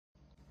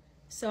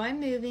So I'm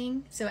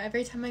moving, so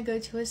every time I go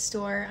to a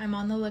store, I'm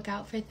on the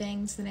lookout for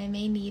things that I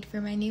may need for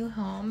my new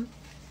home.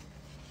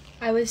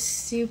 I was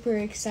super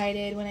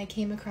excited when I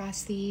came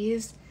across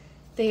these.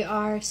 They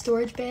are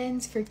storage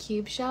bins for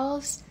cube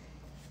shelves.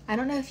 I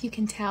don't know if you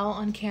can tell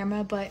on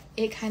camera, but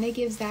it kind of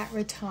gives that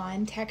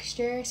rattan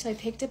texture. So I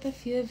picked up a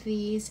few of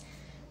these,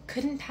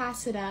 couldn't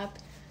pass it up.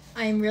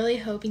 I'm really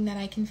hoping that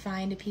I can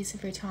find a piece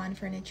of rattan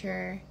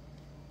furniture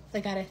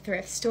like at a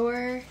thrift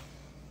store.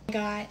 I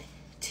got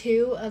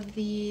 2 of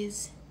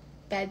these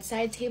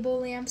bedside table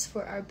lamps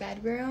for our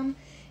bedroom.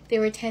 They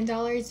were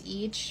 $10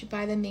 each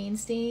by the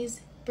Mainstays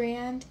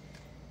brand.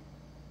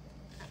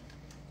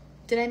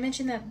 Did I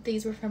mention that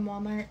these were from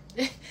Walmart?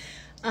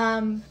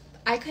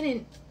 I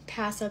couldn't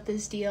pass up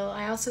this deal.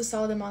 I also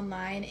saw them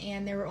online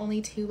and there were only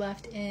 2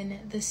 left in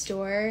the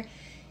store.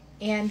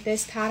 And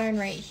this pattern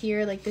right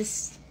here, like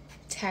this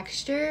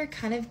texture,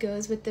 kind of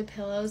goes with the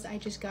pillows I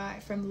just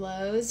got from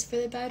Lowe's for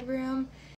the bedroom.